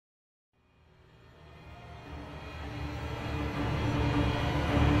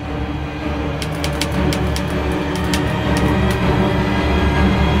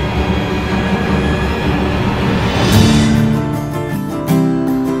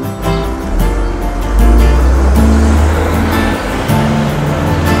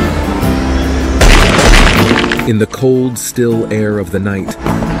in the cold, still air of the night.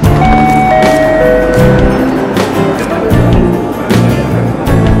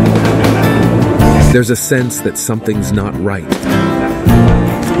 There's a sense that something's not right.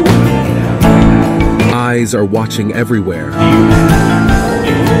 Eyes are watching everywhere.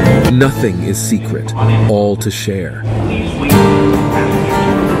 Nothing is secret, all to share.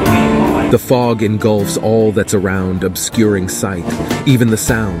 The fog engulfs all that's around, obscuring sight, even the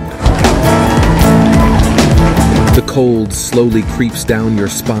sound. The cold slowly creeps down your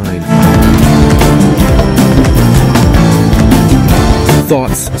spine.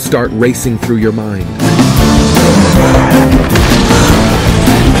 Thoughts start racing through your mind.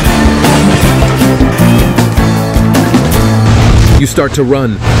 You start to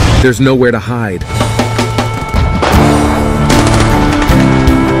run. There's nowhere to hide.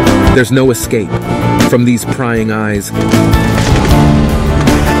 There's no escape from these prying eyes.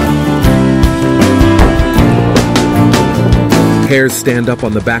 Hairs stand up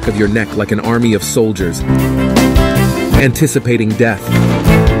on the back of your neck like an army of soldiers, anticipating death.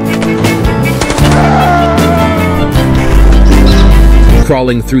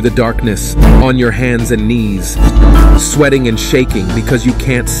 Crawling through the darkness, on your hands and knees, sweating and shaking because you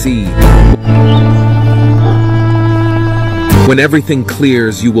can't see. When everything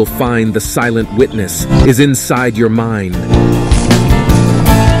clears, you will find the silent witness is inside your mind,